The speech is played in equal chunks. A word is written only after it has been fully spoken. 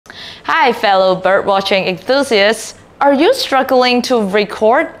Hi, fellow birdwatching enthusiasts! Are you struggling to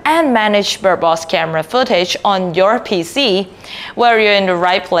record and manage birdwatch camera footage on your PC? Well, you're in the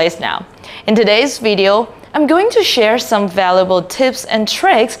right place now. In today's video, I'm going to share some valuable tips and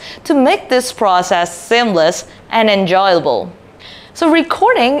tricks to make this process seamless and enjoyable. So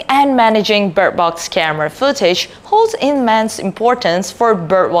recording and managing birdwatch camera footage holds immense importance for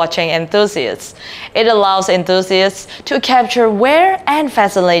birdwatching enthusiasts. It allows enthusiasts to capture rare and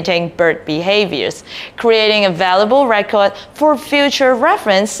fascinating bird behaviors, creating a valuable record for future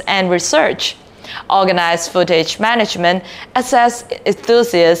reference and research. Organized footage management assists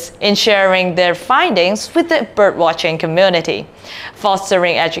enthusiasts in sharing their findings with the birdwatching community,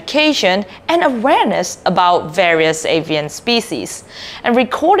 fostering education and awareness about various avian species. And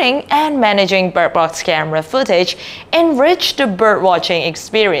recording and managing birdwatch camera footage enrich the birdwatching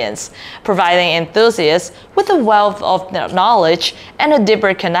experience, providing enthusiasts with a wealth of knowledge and a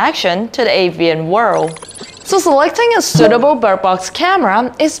deeper connection to the avian world. So selecting a suitable birdwatch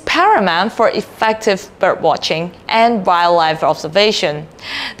camera is paramount for effective birdwatching and wildlife observation.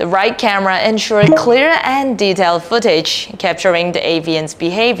 The right camera ensures clear and detailed footage, capturing the avian's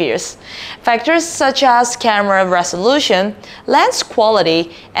behaviors. Factors such as camera resolution, lens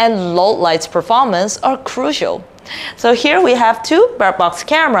quality, and low light performance are crucial. So here we have two birdwatch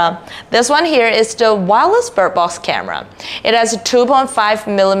camera. This one here is the wireless birdwatch camera. It has a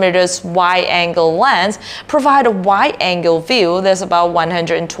 2.5mm wide angle lens, provide a wide angle view that's about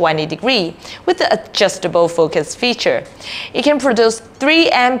 120 degrees with the adjustable focus feature. It can produce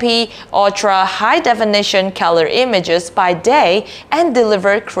 3MP ultra high definition color images by day and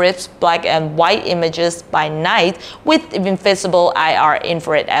deliver crisp black and white images by night with invisible IR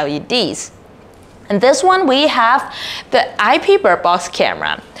infrared LEDs. And this one we have the IP birdwatch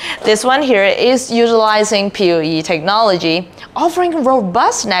camera. This one here is utilizing PoE technology, offering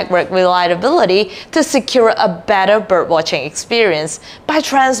robust network reliability to secure a better birdwatching experience by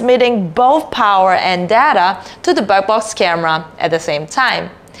transmitting both power and data to the birdwatch camera at the same time.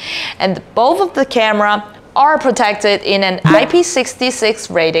 And both of the camera are protected in an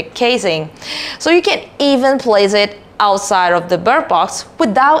IP66 rated casing, so you can even place it outside of the bird box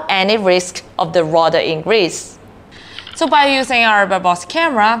without any risk of the water ingress. So by using our birdwatch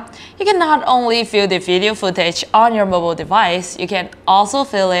camera, you can not only view the video footage on your mobile device, you can also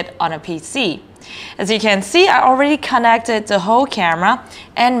view it on a PC. As you can see, I already connected the whole camera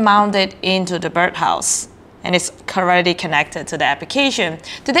and mounted into the birdhouse. And it's already connected to the application.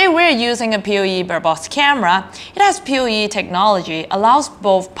 Today we're using a PoE birdwatch camera. It has PoE technology, allows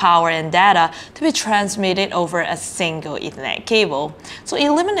both power and data to be transmitted over a single Ethernet cable, so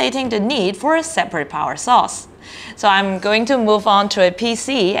eliminating the need for a separate power source. So I'm going to move on to a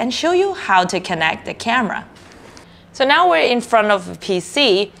PC and show you how to connect the camera. So now we're in front of a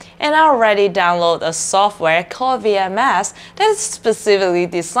PC and I already downloaded a software called VMS that is specifically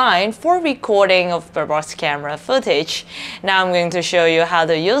designed for recording of birdwatch camera footage. Now I'm going to show you how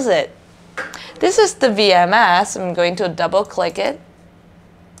to use it. This is the VMS. I'm going to double click it.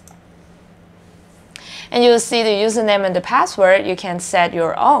 And you'll see the username and the password. You can set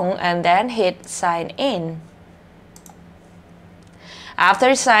your own and then hit sign in.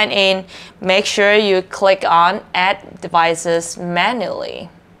 After sign in, make sure you click on Add Devices manually.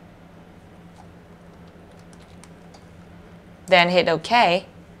 Then hit OK.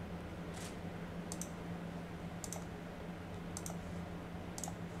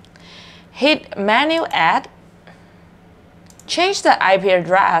 Hit Menu Add. Change the IP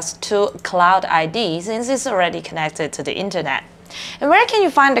address to Cloud ID since it's already connected to the internet. And where can you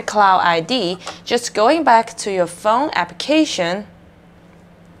find the Cloud ID? Just going back to your phone application,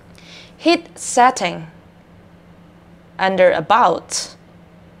 hit Setting. Under About,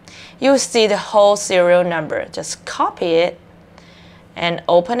 you'll see the whole serial number. Just copy it and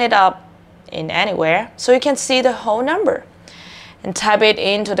open it up in anywhere so you can see the whole number. And type it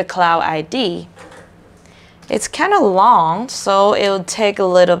into the Cloud ID. It's kind of long, so it'll take a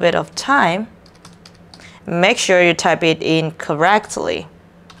little bit of time. Make sure you type it in correctly.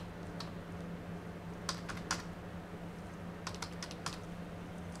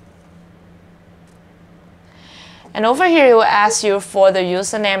 And over here, it will ask you for the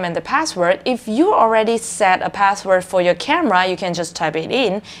username and the password. If you already set a password for your camera, you can just type it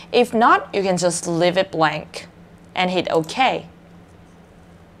in. If not, you can just leave it blank and hit OK.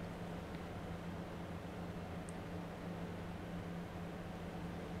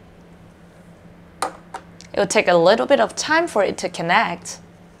 It will take a little bit of time for it to connect.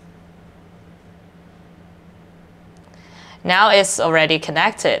 Now it's already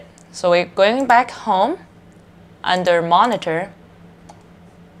connected. So we're going back home. Under Monitor,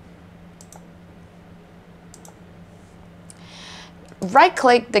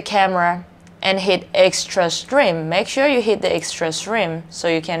 right-click the camera and hit extra stream. Make sure you hit the extra stream so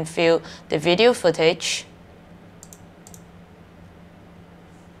you can view the video footage.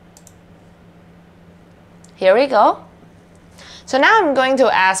 Here we go. So now I'm going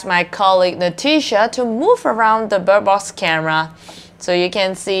to ask my colleague Natisha to move around the bird box camera so you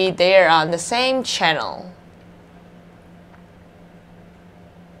can see they're on the same channel.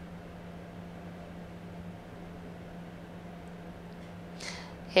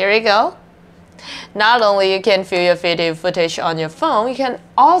 Here we go. Not only you can view your video footage on your phone, you can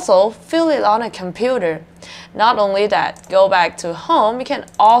also view it on a computer. Not only that, go back to home, you can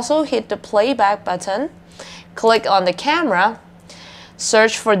also hit the playback button, click on the camera,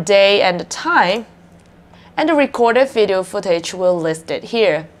 search for day and the time, and the recorded video footage will list it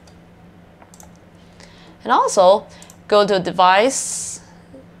here. And also, go to device,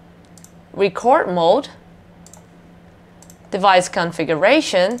 record mode, device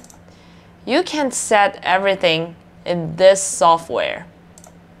configuration. You can set everything in this software.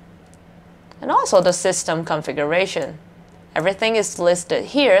 And also the system configuration. Everything is listed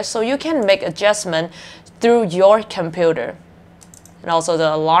here, so you can make adjustment through your computer. And also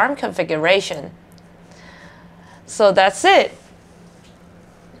the alarm configuration. So that's it.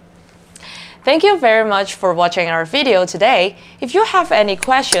 Thank you very much for watching our video today. If you have any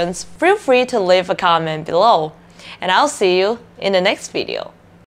questions, feel free to leave a comment below. And I'll see you in the next video.